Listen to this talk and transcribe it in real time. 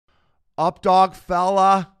Up dog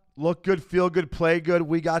fella. Look good, feel good, play good.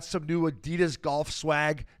 We got some new Adidas golf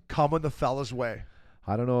swag coming the fella's way.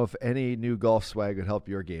 I don't know if any new golf swag would help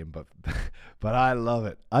your game, but I love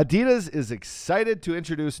it. Adidas is excited to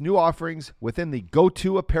introduce new offerings within the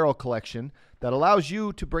Go-To apparel collection that allows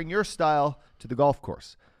you to bring your style to the golf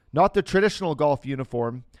course. Not the traditional golf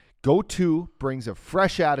uniform, Go-To brings a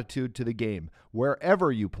fresh attitude to the game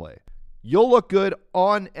wherever you play. You'll look good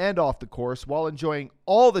on and off the course while enjoying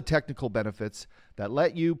all the technical benefits that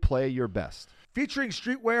let you play your best. Featuring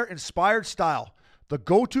streetwear-inspired style, the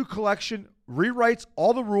Go-To collection rewrites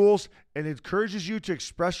all the rules and encourages you to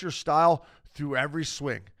express your style through every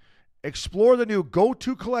swing. Explore the new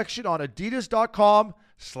Go-To collection on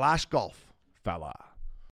adidas.com/golf. Fella.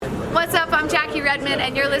 What's up? I'm Jackie Redmond,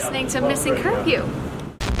 and you're listening to Missing Curfew.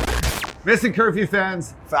 Missing Curfew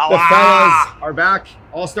fans, Fella. The fellas are back.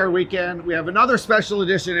 All-Star Weekend. We have another special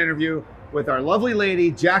edition interview with our lovely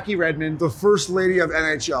lady, Jackie Redmond. The first lady of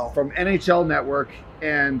NHL. From NHL Network.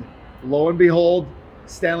 And lo and behold,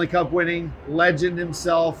 Stanley Cup winning legend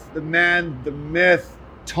himself, the man, the myth,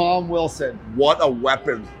 Tom Wilson. What a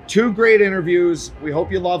weapon. 2 great interviews. We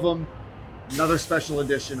hope you love them. Another special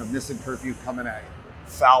edition of Missing Curfew coming at you.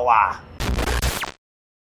 Fella.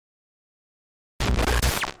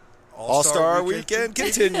 All-Star Weekend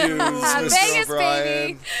continues, Mr. Vegas, O'Brien.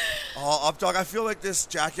 baby. Oh, up dog, I feel like this,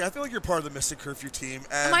 Jackie, I feel like you're part of the Missing Curfew team.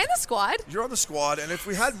 And Am I in the squad? You're on the squad, and if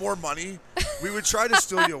we had more money, we would try to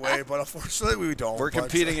steal you away, but unfortunately we don't. We're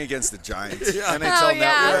competing against the Giants. Yeah. NHL Oh,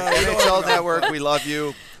 yeah. Network. NHL Network, we love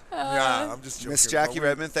you. Yeah, I'm just joking. Miss Jackie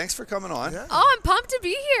Redmond, thanks for coming on. Yeah. Oh, I'm pumped to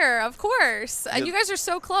be here, of course. And you guys are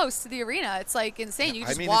so close to the arena. It's like insane. You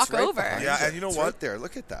can just walk it's right over. behind Yeah, you. and you know It's what? Right there,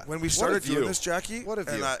 look at that. When we What a started doing view. this, Jackie, What a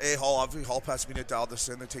view. and A-Hall, obviously, Hall passed me to dial this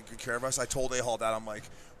in. They take good care of us. I told A-Hall that. I'm like,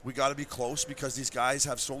 we got to be close because these guys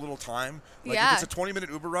have so little time. Like, Yeah. if it's a 20-minute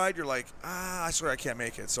Uber ride, you're like, I swear I can't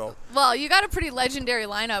make it. So Well, you got a pretty legendary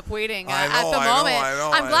lineup waiting I at know, the I know, moment. I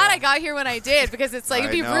know, I'm I glad know. I got here when I did because it's like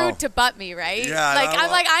it'd be I know. rude to butt me, right? Yeah, Like I I'm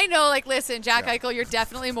know. like I know, like listen, Jack Eichel, you're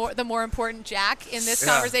definitely the more important Jack in this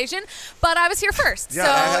Yeah. conversation. But I was here first, Yeah,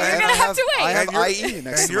 so and you're And gonna I have to wait. I have And you're- IE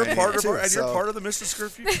next and to you're my part name, of too, and you're so- part of the Missing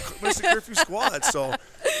Curfew squad. So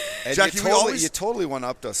And Jackie, you we totally, always you totally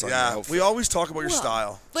one-upped us on your yeah, outfit. we always talk about your Well,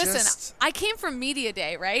 style. Listen, Just- I came from Media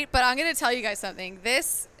Day, right? But I'm going to tell you guys something.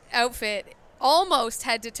 This outfit almost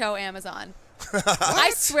head to toe Amazon.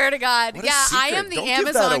 I swear to God. What a yeah, I secret. am the Don't Amazon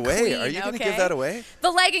give that away. queen. Are you gonna okay? give that away?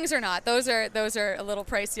 The leggings are not. Those are a little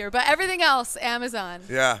pricier, but everything else, Amazon.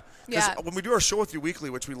 Yeah. Because Yeah. when we do our show with you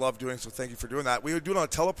weekly, which we love doing, so thank you for doing that, we would do it on a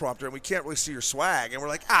teleprompter, and we can't really see your swag. And we're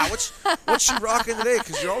like, what's she rocking today?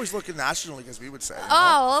 Because you're always looking nationally, as we would say. You know?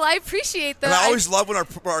 Oh, well, I appreciate that. And I always love when our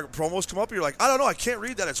promos come up. You're like, I don't know, I can't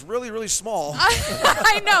read that. It's really, really small.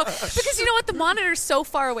 I know, because you know what, the monitor's so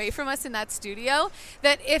far away from us in that studio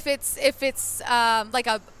that if it's like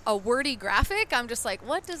a wordy graphic, I'm just like,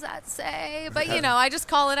 what does that say? But you know, I just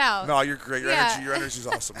call it out. No, you're great. Your Yeah. energy's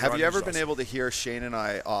awesome. Have Your you ever energy's been awesome. able to hear Shane and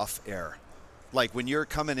I off air? Like when you're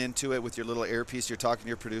coming into it with your little earpiece, you're talking to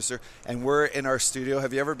your producer, and we're in our studio.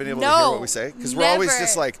 Have you ever been able to hear No, what we say? Because we're always never.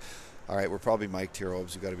 just like, all right, we're probably mic'd here,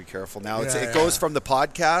 Obes. We've got to be careful. Now Yeah, it goes from the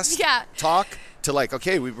podcast Yeah. talk to like,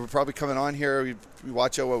 okay, we're probably coming on here. We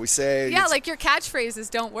watch out what we say. Yeah, It's- like your catchphrases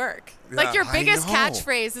don't work. Yeah, Like your I biggest know.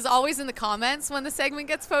 catchphrase is always in the comments when the segment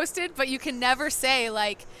gets posted, but you can never say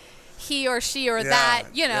like he or she or that,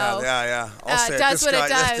 you know. Yeah. I'll say does it. what it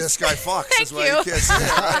does. This guy fucks. Thank is why you. you can't say it.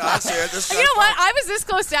 Right? I say it. This guy You know what? fucks. I was this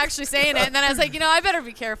close to actually saying it, and then I was like, I better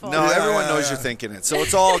be careful. No, Yeah, everyone yeah, knows yeah. you're thinking it. So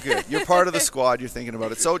it's all good. You're part of the squad. You're thinking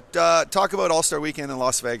about it. So talk about All-Star Weekend in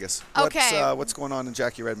Las Vegas. Okay. What's going on in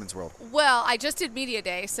Jackie Redmond's world? Well, I just did Media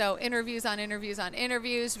Day, so interviews on interviews on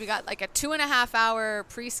interviews. We got like a 2.5-hour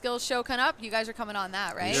pre-skills show coming up. You guys are coming on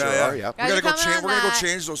that, right? Sure are, yep. Guys are coming on We're gonna go that.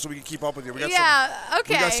 change those so we can keep up with you. We got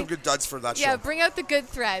Okay. We got some good duds for that Yeah, show. bring out the good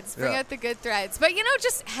threads. Bring Yeah. out the good threads. But,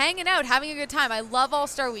 just hanging out, having a good time. I love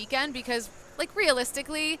All-Star Weekend because, like,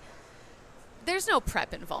 realistically, there's no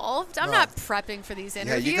prep involved. I'm No. not prepping for these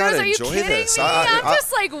interviews. you gotta Are you enjoy kidding this. me? I- I'm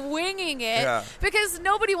just, like, winging it Yeah. because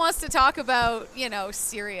nobody wants to talk about,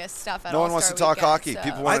 serious stuff at No one wants to All-Star talk Weekend, hockey.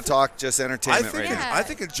 so- People want to talk just entertainment right now. Yeah. I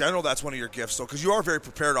think in general that's one of your gifts, though, because you are very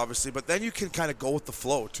prepared, obviously. But then you can kind of go with the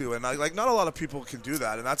flow too, and not a lot of people can do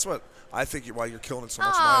that, and that's what I think why you're killing it so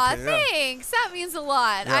much. in my Aw, opinion. Yeah. thanks. That means a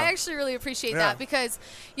lot. Yeah. I actually really appreciate Yeah. that because,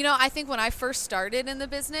 I think when I first started in the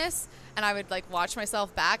business and I would like watch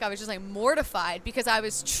myself back, I was just like mortified because I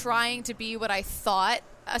was trying to be what I thought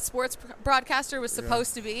a sports broadcaster was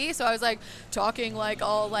supposed to be. So I was like talking like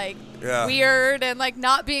all like weird and like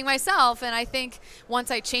not being myself. And I think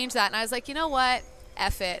once I changed that and I was like, you know what?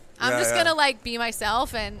 F it. I'm just going to like be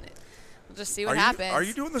myself and We'll just see what happens. Are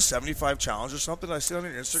you doing the 75 challenge or something? I see on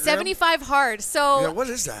your Instagram. 75 hard. So yeah, what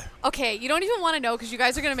is that? Okay, you don't even want to know because you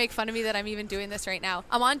guys are going to make fun of me that I'm even doing this right now.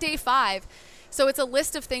 I'm on day 5. So it's a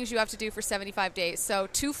list of things you have to do for 75 days. So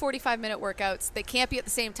 2 45-minute workouts. They can't be at the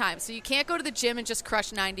same time. So you can't go to the gym and just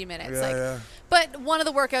crush 90 minutes. But one of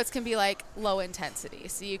the workouts can be like low intensity.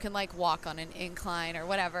 So you can like walk on an incline or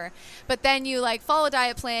whatever. But then you like follow a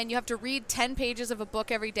diet plan. You have to read 10 pages of a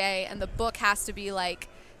book every day. And the book has to be like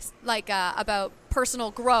about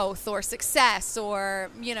personal growth or success or,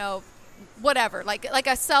 you know, whatever. Like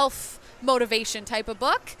a self-motivation type of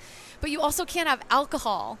book. But you also can't have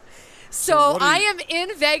alcohol. So I am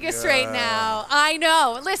in Vegas right now. I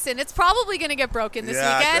know. Listen, it's probably going to get broken this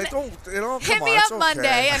weekend. Hit me up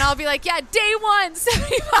Monday, and I'll be like, yeah, day 1,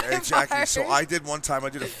 75 Hey, Jackie, bars. so I did one time. I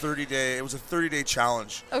did a 30-day. It was a 30-day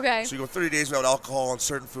challenge. Okay. So you go 30 days without alcohol and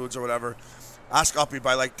certain foods or whatever. Ask Uppy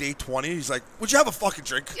by like day 20. He's like, would you have a fucking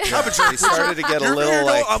drink? Have a drink. He started to get a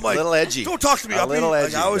little edgy. Don't talk to me, a Uppy. little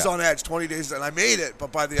edgy. Like, I was on edge 20 days, and I made it.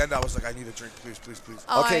 But by the end, I was like, I need a drink, please, please, please.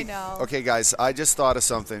 Oh, Okay, I know. okay, guys. I just thought of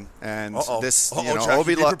something, and this, you know,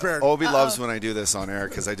 Jackie, Obi loves when I do this on air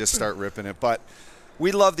because I just start ripping it. But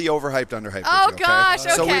we love the overhyped, underhyped. Oh, with you, gosh,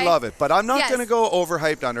 So we okay. love it. But I'm not Yes. going to go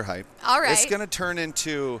overhyped, underhyped. All right. It's going to turn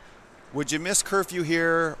into, would you miss curfew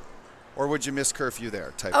here, or would you miss curfew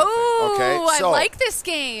there? Type of Oh, thing. Okay. So I like this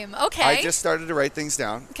game. Okay. I just started to write things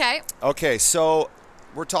down. Okay. Okay, so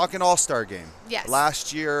we're talking All-Star game. Yes.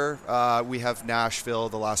 Last year, we have Nashville,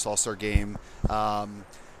 the last All-Star game,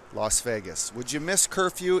 Las Vegas. Would you miss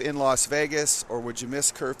curfew in Las Vegas, or would you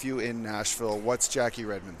miss curfew in Nashville? What's Jackie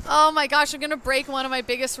Redmond? Oh my gosh, I'm going to break one of my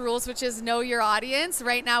biggest rules, which is know your audience.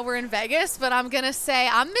 Right now we're in Vegas, but I'm going to say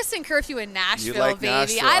I'm missing curfew in Nashville, You like baby.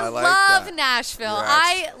 Nashville. I I like love that. Nashville.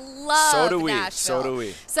 Right. I love So do we. Nashville. So do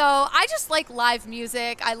we. So I just like live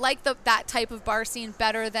music. I like that type of bar scene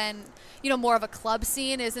better than, you know, more of a club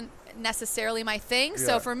scene isn't necessarily my thing.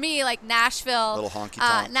 So for me, like Nashville, Little honky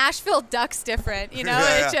tonk. Nashville ducks different, you know.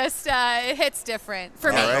 Yeah. It just it hits different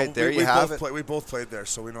for me. All right, there you have it. We both played there,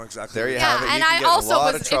 so we know exactly. There you Yeah, have it. You and can I get in a also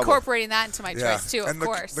lot of was trouble. incorporating that into my Yeah. choice too, of and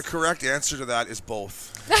course. the correct answer to that is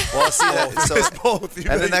both. Well, see, so, It's both.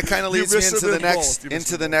 and then that kind of leads me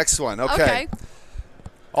into the next one. Okay.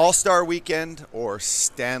 All-Star weekend or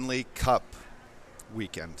Stanley Cup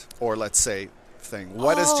weekend, or let's say thing.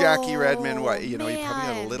 What is Jackie Redmond? What, you know, you probably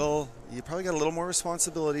got a man. little more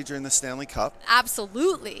responsibility during the Stanley Cup.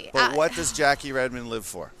 Absolutely. But what does Jackie Redmond live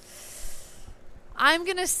for? I'm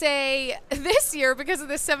going to say this year, because of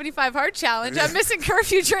the 75 hard challenge, I'm missing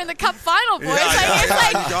curfew during the cup final, boys. It's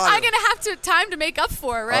like you got I'm it. going to have time to make up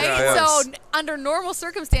for it, right? Okay, So yes. under normal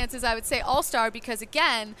circumstances, I would say All-Star because,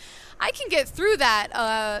 again, I can get through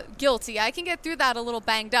that guilty. I can get through that a little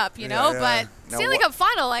banged up, you know? yeah. But Now Stanley what- Cup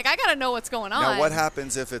final, like, I got to know what's going on. Now, what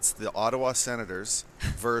happens if it's the Ottawa Senators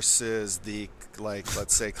versus the, like,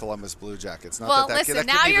 let's say Columbus Blue Jackets? Not Well, that listen, could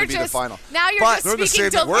now even you're be just the final. now you're But just They're in the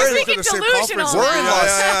speaking, same- you're we're in speaking the same delusional. conference. We're in now.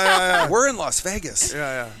 Las, Yeah. We're in Las Vegas.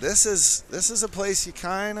 Yeah. This is a place you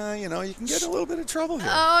kind of, you know, you can get in a little bit of trouble here.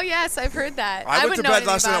 Oh yes, I've heard that. I went wouldn't to know bed anything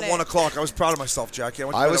last night about at it. 1 o'clock. I was proud of myself, Jackie.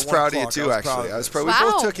 I was proud of you o'clock. too, I was proud actually. of I was it. proud. Wow,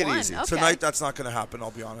 We both took it one. easy. Okay. Tonight, that's not going to happen.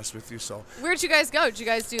 I'll be honest with you. So Where'd you guys go? Did you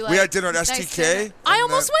guys do like? we had dinner at nice STK. dinner? I and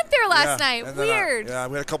almost then- went there last yeah, night. and then Weird. yeah,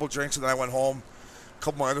 we had a couple drinks and then I went home. A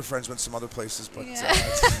couple of my other friends went some other places, but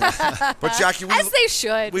Yeah. but Jackie, As they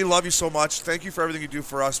should. we love you so much. Thank you for everything you do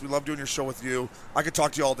for us. We love doing your show with you. I could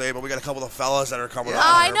talk to you all day, but we got a couple of fellas that are coming. Yeah. on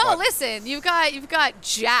I here, know. but- Listen, you've got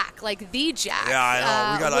Jack, like the Jack. Yeah, I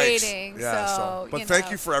know. We got Ike's. waiting. Yeah, so, but you thank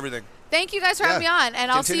know. you for everything. Thank you guys for having me on,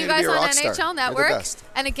 and I'll see you Continue to guys be a on rock star. NHL You're the Network. best.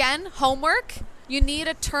 And again, homework. You need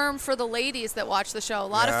a term for the ladies that watch the show. A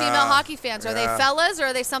lot of Yeah. female hockey fans. Are they Yeah. fellas or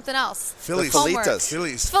are they something else? Phillies. Homework. Felitas.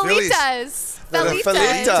 Phillies. Felitas. The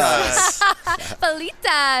Felitas. Felitas.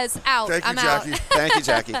 Felitas. Out. Thank you, I'm Jackie. out. Thank you,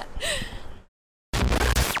 Jackie.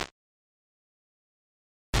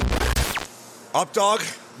 Up Dog,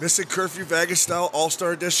 Missing Curfew Vegas style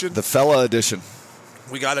All-Star Edition. The fella edition.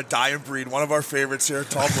 We got a die and breed, one of our favorites here,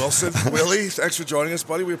 Tom Wilson. Willie, thanks for joining us,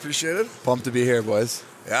 buddy. We appreciate it. Pumped to be here, boys.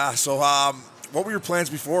 Yeah, so what were your plans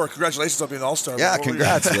before? Congratulations on being an All-Star. Yeah, What were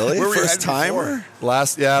congrats, your- Willie. Where were you First heading timer. before?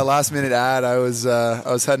 Last minute ad. I was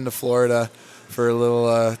heading to Florida for a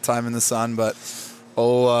little time in the sun, but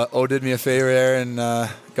did me a favor there and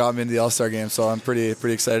got me into the All-Star game, so I'm pretty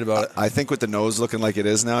excited about it. I think with the nose looking like it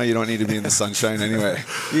is now, you don't need to be in the sunshine anyway.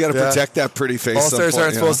 You got to protect that pretty face. All-Stars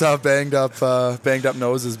aren't supposed to have banged up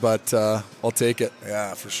noses, but I'll take it.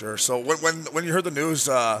 Yeah, for sure. So when you heard the news,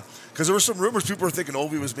 because there were some rumors, people were thinking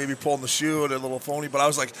Ovi was maybe pulling the shoe and a little phony, but I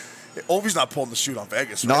was like, Ovi's not pulling the shoot on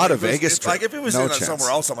Vegas. Right? Not a Vegas trip. Like if it was No in chance. somewhere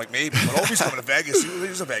else, I'm like maybe. But Ovi's coming to Vegas.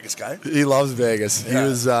 He's a Vegas guy. He loves Vegas.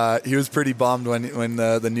 Yeah. He was pretty bummed when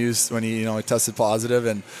the news when he tested positive,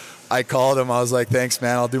 and I called him. I was like, "Thanks,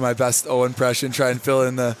 man. I'll do my best O impression, try and fill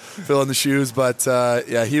in the shoes." But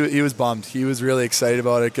he was bummed. He was really excited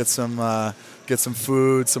about it. Get some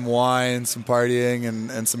food, some wine, some partying,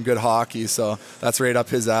 and some good hockey. So that's right up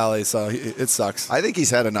his alley. So it sucks. I think he's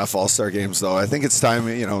had enough All-Star games, though. I think it's time,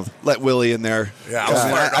 let Willie in there. Yeah, I was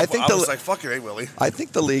fired up. I was like, "Fuck it, hey Willie." I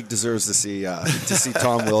think the league deserves to see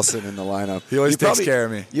Tom Wilson in the lineup. He always takes care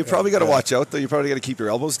of me. You probably got to watch out, though. You probably got to keep your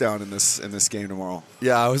elbows down in this game tomorrow.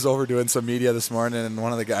 Yeah, I was over doing some media this morning, and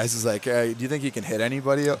one of the guys is like, "Hey, do you think you can hit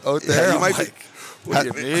anybody out there?" Yeah, you I'm might like, what do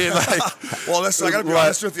you mean? Well, listen, I got to be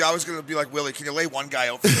honest with you. I was going to be like, Willie, can you lay one guy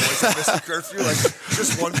out for the boys at Mr. Curfew? Like,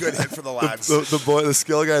 just one good hit for the lads. The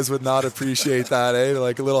skill guys would not appreciate that, eh?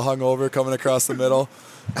 Like a little hungover coming across the middle.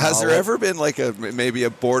 Has there ever been like maybe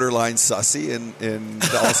a borderline sussy in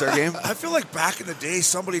the All-Star game? I feel like back in the day,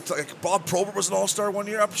 somebody like Bob Probert was an All-Star one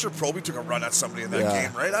year. I'm sure Probie took a run at somebody in that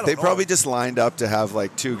game, right? I don't know. They probably just lined up to have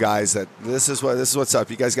like two guys that this is what's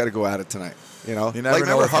up. You guys got to go at it tonight. You never like,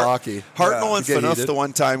 know with hockey. Hartnell and Phaneuf the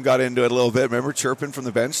one time got into it a little bit. Remember chirping from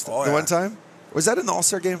the bench the one time? Was that in the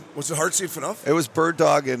All-Star game? Was it Hartsey and Phaneuf? It was Bird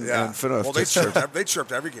Dog and Phaneuf. Well, they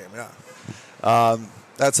chirped every game, yeah.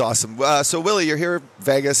 That's awesome. So, Willie, you're here,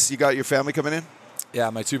 Vegas. You got your family coming in?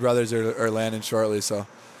 Yeah, my two brothers are landing shortly. So,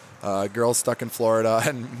 girls stuck in Florida,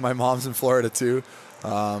 and my mom's in Florida too.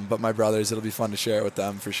 But my brothers, it'll be fun to share it with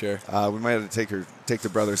them for sure. We might have to take the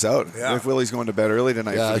brothers out. Yeah. If Willie's going to bed early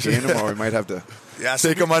tonight for the game tomorrow, we might have to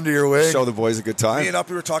take them under your wing. Show the boys a good time. Me and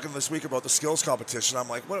Uppy were talking this week about the skills competition. I'm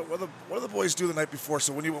like, what do the boys do the night before?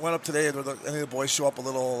 So when you went up today, did any of the boys show up a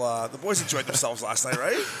little? The boys enjoyed themselves last night,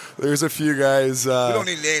 right? There's a few guys. We don't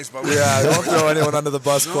need names, but yeah, don't throw anyone under the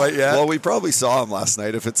bus quite yet. Well, we probably saw him last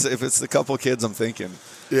night. If it's the couple kids, I'm thinking.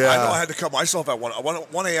 Yeah, I know I had to cut myself at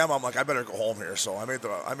 1 a.m. I'm like, I better go home here. So I made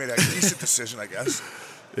a decent decision, I guess.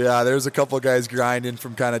 Yeah, there's a couple guys grinding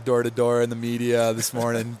from kind of door to door in the media this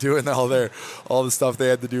morning, doing all the stuff they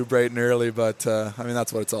had to do bright and early. But I mean,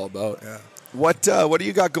 that's what it's all about. Yeah. What do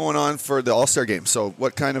you got going on for the All-Star game? So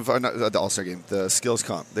what kind of not the All-Star game, the skills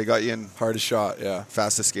comp? They got you in hardest shot, yeah.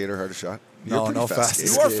 Fastest skater, hardest shot. No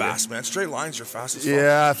fastest. You are fast, man. Straight lines, you're fast as fuck.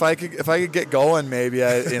 Yeah, if I could get going, maybe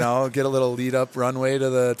I get a little lead up runway to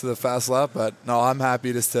the fast lap. But no, I'm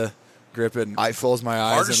happy just to grip it and close my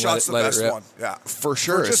eyes hardest and shot's let the it best rip. one. Yeah, for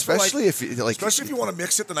sure. Especially if you like, especially if you want to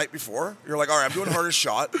mix it the night before. You're like, all right, I'm doing hardest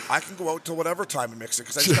shot. I can go out till whatever time and mix it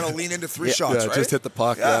because I just gotta lean into three shots. Right? Just hit the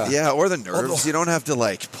puck. Yeah, or the nerves. You don't have to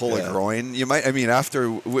like pull a groin. You might. I mean,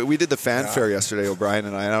 after we did the fanfare yesterday, O'Brien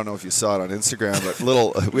and I don't know if you saw it on Instagram,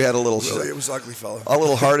 but we had a little. It was ugly, fella. A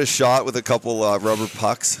little hardest shot with a couple rubber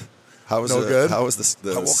pucks. How was good? How was the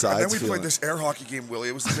sides? And then we played this air hockey game, Willie.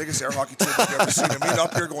 It was the biggest air hockey team I've ever seen. I made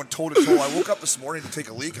up here going toe to toe. I woke up this morning to take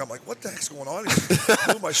a leak. I'm like, what the heck's going on?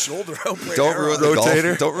 He blew my shoulder out. Don't ruin the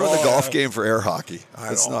rotator. Don't ruin the golf game for air hockey.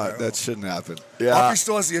 That's not. That shouldn't happen. Yeah. Hockey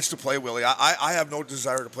still has the itch to play, Willie. I have no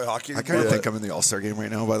desire to play hockey anymore. I kind of think I'm in the All-Star game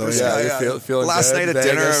right now. By the way, Yeah. Feeling last good. night at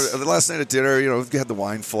Vegas. dinner, we had the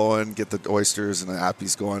wine flowing, get the oysters and the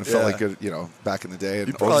appies going. It felt like it, back in the day.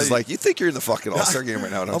 And I was like, you think you're in the fucking All-Star game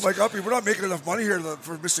right now? I'm like, Uppy, we're not making enough money here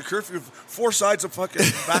for Mr. Curfew. 4 sides of fucking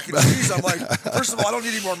mac and cheese. I'm like, first of all, I don't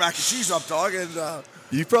need any more mac and cheese up, dog. And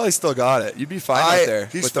You probably still got it. You'd be fine out there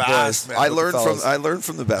he's with the fast, boys. man. I learned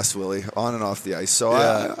from the best, Willie, on and off the ice. So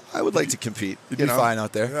I would like to compete. You'd be fine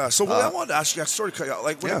out there. Yeah. So what I wanted to ask you, I sort of cut you out.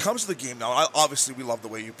 Like when it comes to the game now, obviously we love the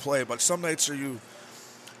way you play, but some nights are you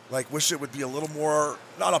like wish it would be a little more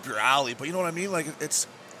not up your alley, but you know what I mean? Like it's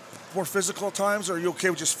more physical at times, or are you okay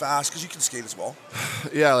with just fast because you can skate as well?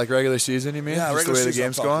 Yeah, like regular season, you mean? Yeah, just the way the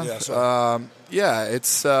game's going. Yeah,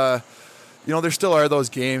 it's there still are those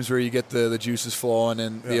games where you get the juices flowing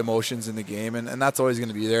and the emotions in the game, and that's always going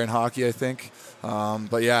to be there in hockey, I think.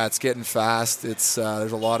 But yeah, it's getting fast. It's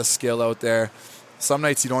there's a lot of skill out there. Some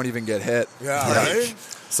nights you don't even get hit. Yeah, right?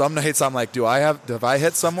 Some nights I'm like, have I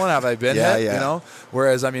hit someone? Have I been hit? Yeah. You know?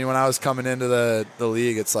 Whereas, I mean, when I was coming into the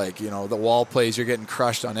league, it's like, the wall plays, you're getting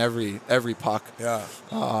crushed on every puck. Yeah.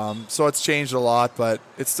 So it's changed a lot, but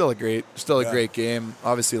it's still a great game.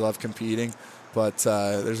 Obviously love competing. but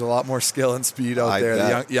there's a lot more skill and speed out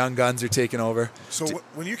there. The young guns are taking over. So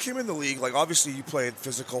when you came in the league, like obviously you played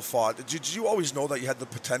physical, fought. Did you always know that you had the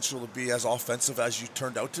potential to be as offensive as you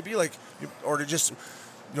turned out to be, or to just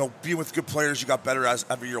being with good players, you got better as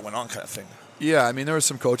every year went on, kind of thing? Yeah, I mean, there were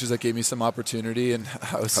some coaches that gave me some opportunity, and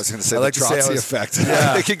I was going to say the Trotsy effect.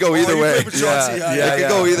 Yeah. It could go either way. It could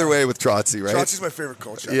go either way with Trotsy, right? Trotsy's my favorite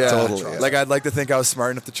coach. Yeah, totally. Yeah. Like, I'd like to think I was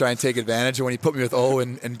smart enough to try and take advantage, and when he put me with O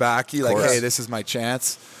and Backy, like, hey, this is my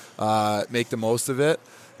chance, make the most of it.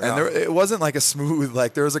 And it wasn't like a smooth,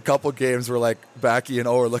 like there was a couple games where like Backy and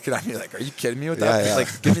O were looking at me like, are you kidding me with that? Yeah.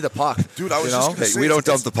 Like, give me the puck. Dude, I was just going to say. We don't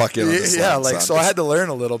dump the puck in on this line, so I had to learn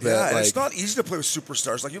a little bit. Yeah, and like, it's not easy to play with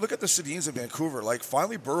superstars. Like you look at the Sedins in Vancouver, like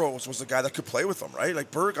finally Burroughs was the guy that could play with them, right? Like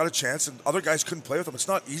Burr got a chance and other guys couldn't play with them. It's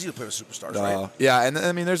not easy to play with superstars, right? Yeah, and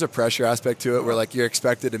I mean there's a pressure aspect to it where like you're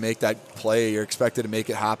expected to make that play, you're expected to make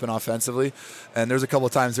it happen offensively. And there's a couple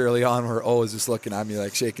of times early on where O was just looking at me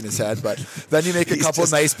like shaking his head, but then you make a couple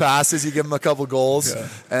of nice passes, you give him a couple goals,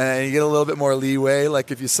 and you get a little bit more leeway.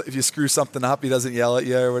 Like if you screw something up, he doesn't yell at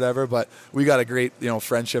you or whatever. But we got a great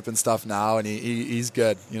friendship and stuff now, and he's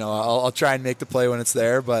good. I'll try and make the play when it's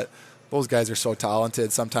there, but those guys are so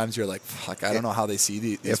talented. Sometimes you're like, fuck, I don't know how they see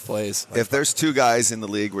these plays. If there's two guys in the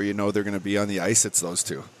league where they're going to be on the ice, it's those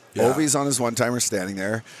two. Yeah. Ovi's on his one-timer standing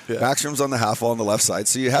there. Yeah. Backstrom's on the half wall on the left side.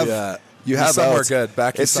 So you have. Yeah. You have somewhere good.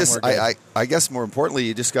 Back it's somewhere just, good. I guess more importantly,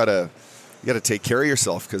 you just gotta take care of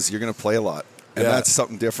yourself because you're gonna play a lot, and that's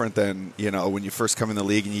something different than when you first come in the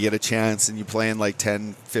league and you get a chance and you play in like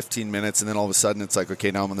 10, 15 minutes, and then all of a sudden it's like,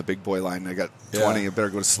 okay, now I'm on the big boy line. I got 20. I better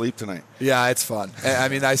go to sleep tonight. Yeah, it's fun. I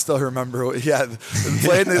mean, I still remember. Playing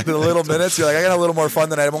the little minutes. You're like, I got a little more fun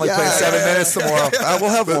tonight. I'm only playing 7 minutes tomorrow.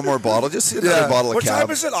 We'll have one more bottle. Just another bottle of What cab.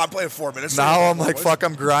 time is it? I'm playing 4 minutes. Now I'm like, fuck,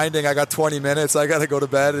 I'm grinding. I got 20 minutes. I got to go to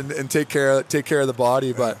bed and take care of the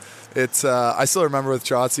body. But it's. I still remember with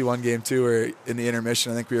Trotsy one game too, where in the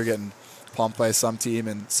intermission, I think we were getting pumped by some team,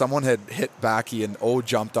 and someone had hit Backy, and O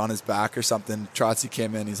jumped on his back or something. Trotsy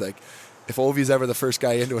came in. He's like, if Ovi's ever the first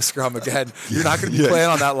guy into a scrum again, you're not going to be playing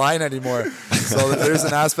on that line anymore. So there's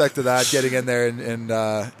an aspect of that, getting in there and in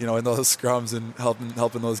those scrums and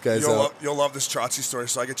helping those guys out. You'll love this Trotsy story.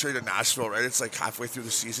 So I get traded to Nashville, right? It's like halfway through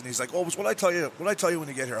the season. He's like, "Oh, what I tell you when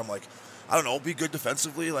you get here?" I'm like, I don't know, be good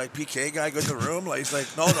defensively, like PK guy, good in the room. Like he's like,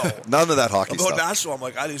 no, none of that hockey stuff. About Nashville, I'm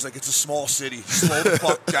like, he's like, it's a small city, slow the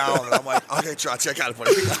puck down, and I'm like, okay, Trotsy, I got it,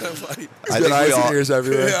 buddy. I think eyes and ears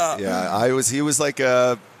everywhere. Yeah, he was like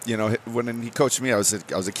when he coached me, I was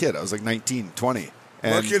a kid. I was like 19, 20.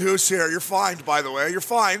 And look at who's here. You're fined, by the way. You're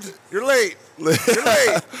fined. You're late. You're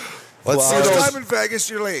late. Let's see those, time in Vegas,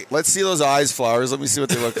 you're late. Let's see those eyes, Flowers. Let me see what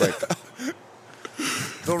they look like.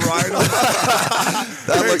 The Rhino.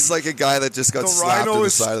 That looks like a guy that just got slapped in the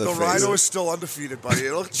side of the face. The Rhino is still undefeated, buddy.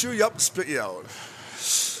 It'll chew you up and spit you out.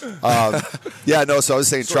 So I was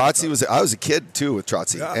saying Trotsy I was a kid too with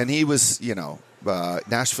Trotsy, and he was,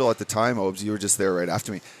 Nashville at the time. Obes, you were just there right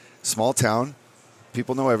after me. Small town,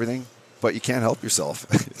 people know everything, but you can't help yourself.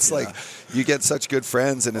 It's like you get such good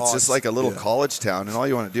friends, and it's just like a little college town, and all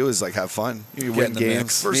you want to do is like have fun. You win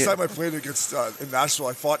games. First time I played against in Nashville,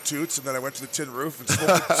 I fought Toots, and then I went to the Tin Roof and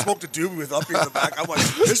smoked a doobie with Uppy in the back. I'm like,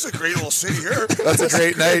 this is a great little city here. That's a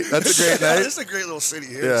great night. That's a great night. This is a great little city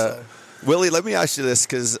here. Yeah. So. Willie, let me ask you this,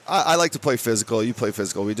 because I like to play physical. You play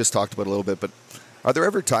physical. We just talked about it a little bit, but are there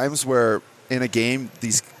ever times where in a game,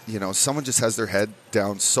 someone just has their head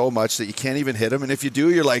down so much that you can't even hit them, and if you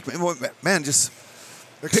do, you're like, man, just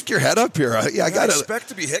pick your head up here. I gotta expect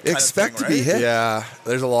to be hit. Expect to be hit. Yeah,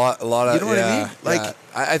 there's a lot of. You know what I mean? Like,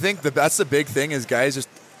 I think that's the big thing is guys just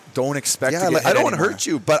don't expect to get hit I don't want anymore. to hurt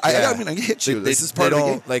you, but I mean, I can hit you. This is part of the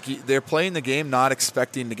game. Like they're playing the game not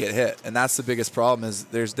expecting to get hit, and that's the biggest problem. Is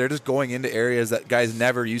they're just going into areas that guys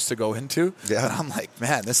never used to go into. Yeah, and I'm like,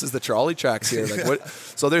 man, this is the trolley tracks here. Like what?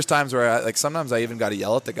 So there's times where sometimes I even got to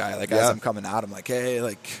yell at the guy, like as I'm coming out, I'm like, hey,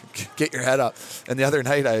 like get your head up. And the other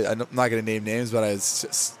night, I'm not going to name names, but I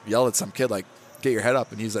just yelled at some kid like, get your head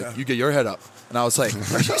up, and he's like, you get your head up. And I was like, are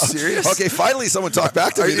you serious? Okay, finally someone talked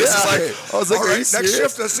back to me. This is like, I was like, all are right, you serious?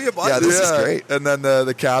 next shift, I see you, buddy. Yeah, this is great. And then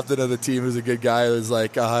the captain of the team, who's a good guy, was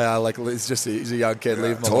like, he's a young kid,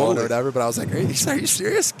 leave him alone or whatever. But I was like, are you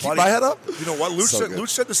serious? Keep my head up? You know what? Luch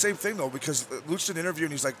said the same thing, though, because Luch did an interview,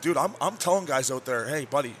 and he's like, dude, I'm telling guys out there, hey,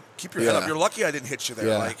 buddy, keep your head up. You're lucky I didn't hit you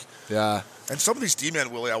there. And some of these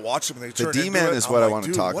D-men, Willie, I watch them, and they turn the D-man is what I want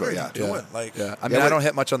to talk about. What are you doing? I mean, I don't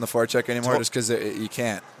hit much on the forecheck anymore just because you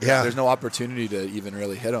can't. Yeah. There's no opportunity to even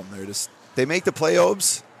really hit them. They make the play,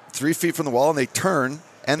 Obes, 3 feet from the wall, and they turn,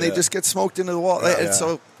 and they just get smoked into the wall.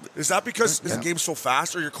 So is that because the game's so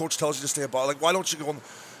fast, or your coach tells you to stay above? Like, why don't you go?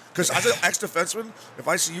 Because as an ex-defenseman, if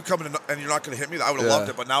I see you coming in and you're not going to hit me, I would have loved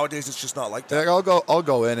it. But nowadays, it's just not like that. Like I'll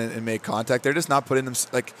go in and make contact. They're just not putting them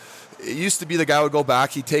like. It used to be the guy would go back,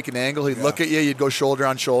 he'd take an angle, he'd look at you, you'd go shoulder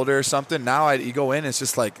on shoulder or something. Now you go in, it's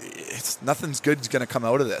just like nothing's good's going to come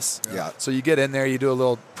out of this. Yeah. So you get in there, you do a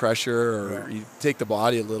little pressure or you take the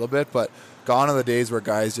body a little bit, but gone are the days where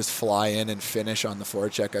guys just fly in and finish on the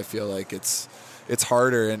forecheck. I feel like it's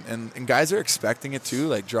harder and guys are expecting it too.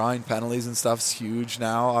 Like drawing penalties and stuff's huge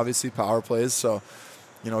now. Obviously power plays, so.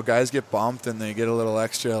 Guys get bumped and they get a little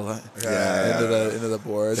extra into the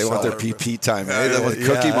board. They want their PP time. They want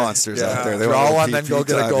cookie monsters out there. They draw want one, then go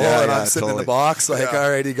get a goal, and I'm sitting in the box like,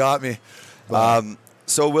 all right, he got me.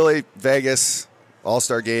 So Willie, Vegas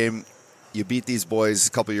All-Star game. You beat these boys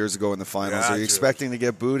a couple years ago in the finals. Are you expecting to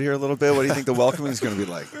get booed here a little bit? What do you think the welcoming is going to be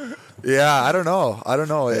like? Yeah, I don't know.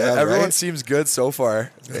 Yeah, Everyone seems good so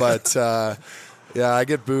far, but. Yeah, I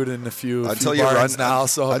get booed in a few until bars now.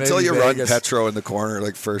 So until you run Petro in the corner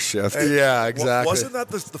like first shift. Yeah, exactly. Wasn't that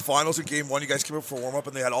the finals in Game 1? You guys came up for warm up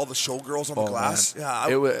and they had all the showgirls on the glass. Man.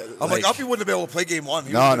 Yeah, I'm like, Uppy wouldn't have been able to play Game 1.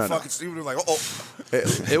 He would have been like,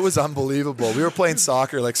 It was unbelievable. We were playing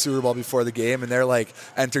soccer like Super Bowl before the game, and their like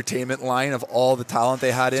entertainment line of all the talent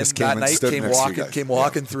they had in that night came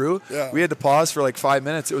walking through. Yeah. We had to pause for like 5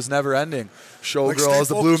 minutes. It was never ending. Showgirls, Like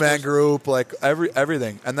the Blue Man Group, like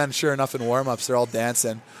everything. And then sure enough, in warm-ups, they're all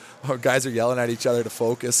dancing. Guys are yelling at each other to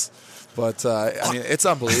focus. But, I mean, it's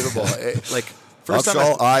unbelievable. First time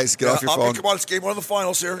all eyes, get off your phone. Come on, it's Game 1 of the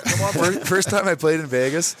finals here. Come on. First time I played in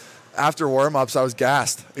Vegas, after warm-ups, I was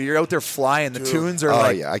gassed. You're out there flying. The tunes are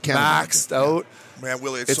I can't maxed out. Man,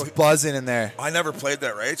 Willie, it's buzzing in there. I never played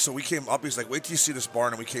that, right? So we came up. He's like, "Wait till you see this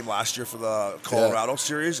barn." And we came last year for the Colorado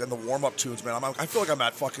series, and the warm-up tunes, man. I feel like I'm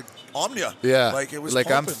at fucking Omnia. Yeah, like it was. Like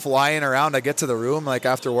pumping. I'm flying around. I get to the room like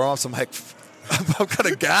after warm-ups. I'm like, I'm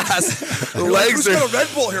kind of gassed. The legs are got a Red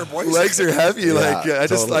Bull here, boys. Legs are heavy.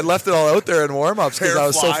 I left it all out there in warm-ups because I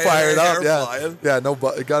was so fired up. Yeah. No,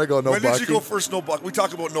 gotta go. No. When did you go first? No bucket. We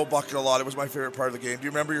talk about no bucket a lot. It was my favorite part of the game. Do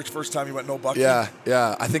you remember your first time you went no bucket?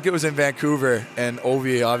 Yeah. I think it was in Vancouver, and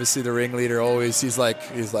Ovi, obviously the ringleader, always he's like,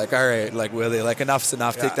 all right, like Willie, like enough's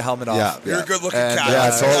enough. Take the helmet off. You're a good-looking cat.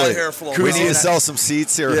 Yeah, totally. Hair full of we need to sell some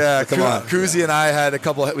seats here. Yeah, come on. Kuzi and I had a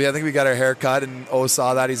couple. I think we got our hair cut, and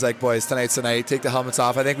saw that. He's like, boys, tonight's the night. Take the helmets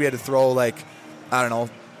off. I think we had to throw like, I don't know,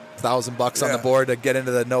 $1,000 on the board to get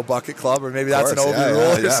into the no bucket club, or maybe that's an Ovi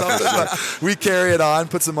rule or something. But we carry it on,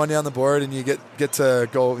 put some money on the board, and you get to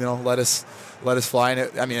go. Let us fly in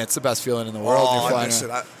it. I mean, it's the best feeling in the world. You're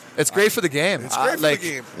flying it's great for the game. It's great for the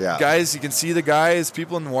game. Yeah. Guys, you can see the guys.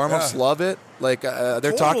 People in the warm-ups love it. Like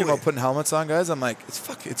they're talking about putting helmets on, guys. I'm like,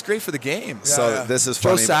 it's great for the game. This is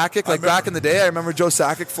Joe funny. Sakic, back in the day, I remember Joe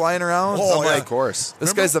Sakic flying around. Of course.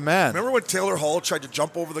 This guy's the man. Remember when Taylor Hall tried to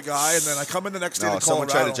jump over the guy, and then I come in the next day to Colorado. Someone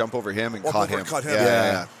tried to jump over him and caught him.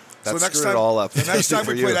 Yeah. That screwed it all up. The next time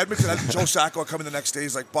we played Edmonton, Joe Sakic will come in the next day.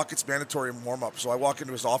 He's like, bucket's mandatory in warm-up. So I walk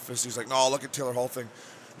into his office. He's like, no, look at Taylor Hall thing.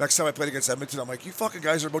 Next time I played against Edmonton, I'm like, you fucking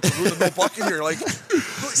guys are about to ruin the no bucket here. Like, you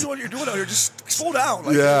know what you're doing out here? Just slow down.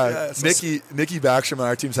 Like, Nicky Backstrom on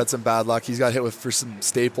our team's had some bad luck. He's got hit for some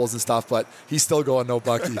staples and stuff, but he's still going no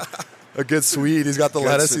bucky. A good Swede. He's got the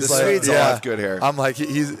lettuce. He's like, Swedes all have good hair. I'm like,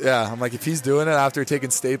 I'm like, if he's doing it after taking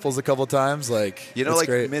staples a couple times, like, like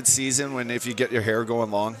great. mid-season if you get your hair going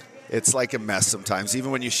long, it's like a mess sometimes.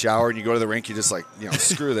 Even when you shower and you go to the rink, you just like,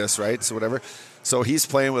 screw this, right? So whatever. So he's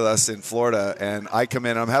playing with us in Florida, and I come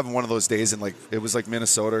in. I'm having one of those days, and it was like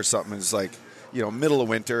Minnesota or something. It's like, middle of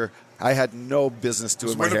winter. I had no business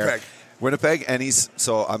doing my hair. Winnipeg, and he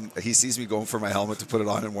sees me going for my helmet to put it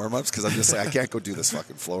on in warm-ups because I'm just like, I can't go do this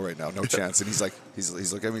fucking flow right now, no chance. And he's like, he's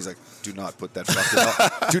looking at me, he's like, do not put that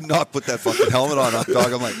fucking helmet on,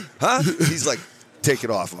 dog. I'm like, huh? He's like, take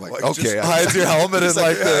it off. I'm like, okay. Hides your helmet and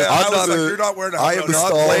you're not wearing a helmet. I am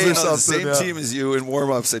not playing on the same team as you in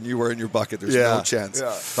warm-ups, and you were in your bucket. There's no chance.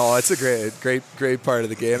 Yeah. No, it's a great part of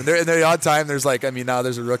the game. And the odd time there's now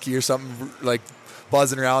there's a rookie or something like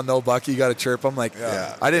buzzing around, no bucky, you got to chirp him. Like,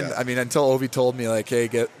 I didn't. I mean, until Ovi told me like, hey,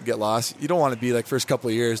 get lost. You don't want to be like first couple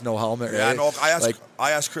of years no helmet, right? Yeah, no.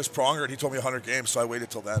 I asked Chris Pronger, and he told me 100 games, so I waited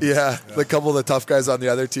till then. Yeah, a couple of the tough guys on the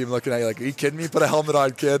other team looking at you like, are you kidding me? Put a helmet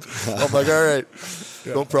on, kid. I'm like, all right,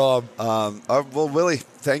 no problem. Well, Willie,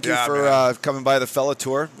 thank you for coming by the Fella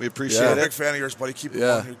Tour. We appreciate it. I'm a big fan of yours, buddy. Keep it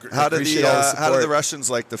going. How did the Russians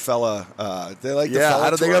like the Fella? They like the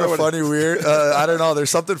Fella Tour? They got a funny, weird. I don't know. There's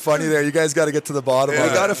something funny there. You guys got to get to the bottom. We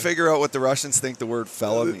got to figure out what the Russians think the word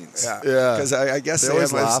fella means. Yeah. Because I guess they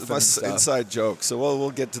have laughing inside jokes. So we'll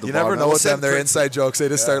get to the bottom. You never know with them. They're inside jokes. They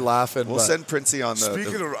just start laughing. We'll send Princey on the.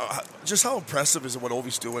 Speaking of, just how impressive is it what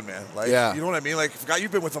Ovi's doing, man? Like, you know what I mean? Like,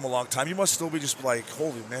 you've been with him a long time. You must still be just like,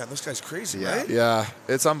 holy man, this guy's crazy, Yeah. right? Yeah,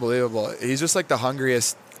 it's unbelievable. He's just like the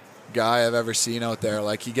hungriest guy I've ever seen out there.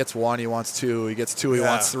 Like he gets 1, he wants 2. He gets 2, he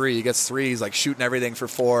wants 3. He gets 3, he's like shooting everything for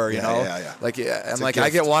 4. You know, like and like I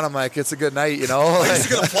get 1, I'm like it's a good night. You know,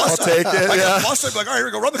 like, I'll take it. I yeah, get a plus. I'm like, all right, here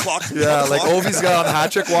we go, run the clock. yeah. Like Ovi's got on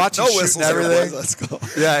hat trick watch. No He's whistles, shooting everything. boys.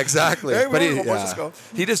 Let's go. Yeah, exactly. Hey, but let's go.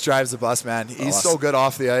 he just drives the bus, man. He's so good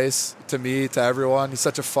off the ice to me, to everyone. He's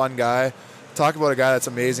such a fun guy. Talk about a guy that's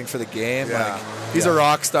amazing for the game. Yeah. Like he's a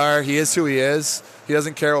rock star. He is who he is. He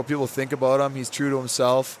doesn't care what people think about him. He's true to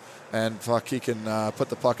himself, and fuck, he can put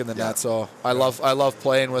the puck in the net. So I love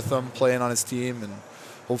playing with him, playing on his team, and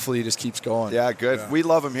hopefully he just keeps going. Yeah, good. Yeah. We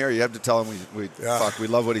love him here. You have to tell him we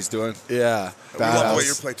love what he's doing. Yeah. We love the way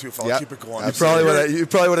you play too, fella. Yep. Keep it going. You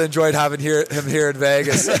probably would have enjoyed having him here in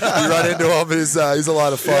Vegas. You run into him, he's a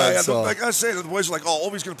lot of fun. Yeah, so. like I say, the boys are like, oh,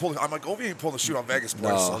 Ovi's going to pull. I'm like, Ovi ain't pulling the shoot on Vegas,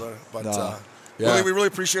 boys. No. We really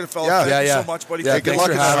appreciate it, fella. Thank you so much, buddy. Yeah, good luck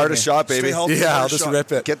in the hardest shot, baby. Stay healthy. Yeah, I'll just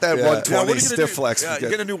rip it. Get that 120 stiff flex. Yeah, you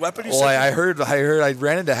get a new weapon. Well, I heard I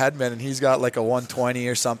ran into Redmond and he's got like a 120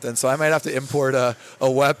 or something, so I might have to import a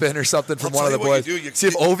weapon or something from one of the boys. See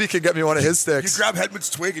if Ovi can get me one of his sticks. You grab Hedman's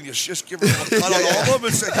twig and you just give him a cut on all of them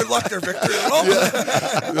and say, good luck there, Victor.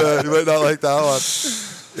 You might not like that one.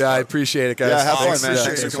 Yeah, I appreciate it, guys. Yeah, have fun, man.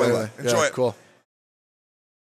 Thanks for coming. Enjoy it. Cool.